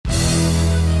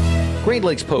Great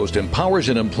Lakes Post empowers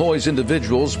and employs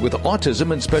individuals with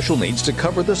autism and special needs to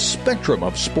cover the spectrum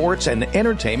of sports and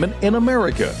entertainment in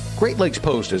America. Great Lakes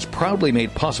Post is proudly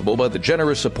made possible by the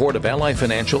generous support of Ally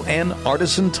Financial and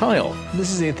Artisan Tile.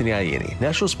 This is Anthony Ianni,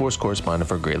 National Sports Correspondent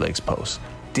for Great Lakes Post.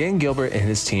 Dan Gilbert and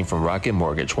his team from Rocket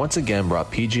Mortgage once again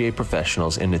brought PGA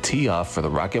professionals in to tee off for the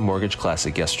Rocket Mortgage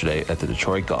Classic yesterday at the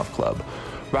Detroit Golf Club.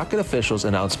 Rocket officials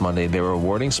announced Monday they were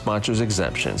awarding sponsors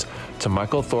exemptions to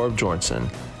Michael Thorbjornsen,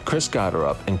 Chris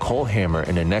Gotterup, and Cole Hammer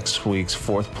in the next week's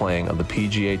fourth playing of the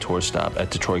PGA Tour stop at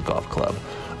Detroit Golf Club.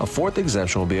 A fourth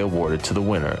exemption will be awarded to the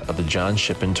winner of the John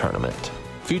Shippen Tournament.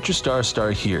 Future stars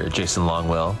start here, Jason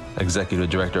Longwell, Executive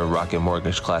Director of Rocket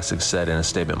Mortgage Classic, said in a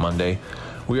statement Monday.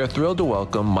 We are thrilled to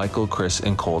welcome Michael, Chris,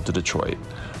 and Cole to Detroit.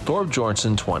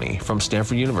 Thorbjornsen, 20, from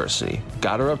Stanford University,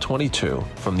 Gotterup, 22,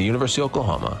 from the University of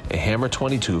Oklahoma, and Hammer,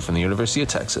 22, from the University of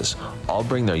Texas, all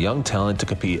bring their young talent to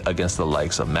compete against the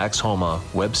likes of Max Homa,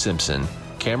 Webb Simpson,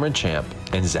 Cameron Champ,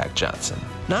 and Zach Johnson.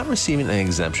 Not receiving an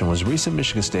exemption was recent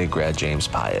Michigan State grad James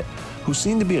Piot, who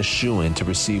seemed to be a shoo-in to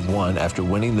receive one after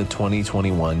winning the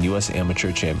 2021 U.S.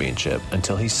 Amateur Championship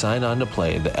until he signed on to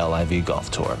play the LIV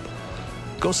Golf Tour.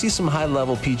 Go see some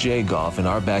high-level PGA golf in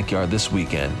our backyard this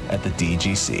weekend at the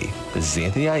DGC. This is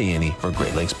Anthony Ianni for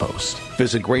Great Lakes Post.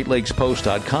 Visit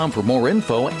GreatLakesPost.com for more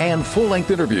info and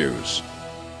full-length interviews.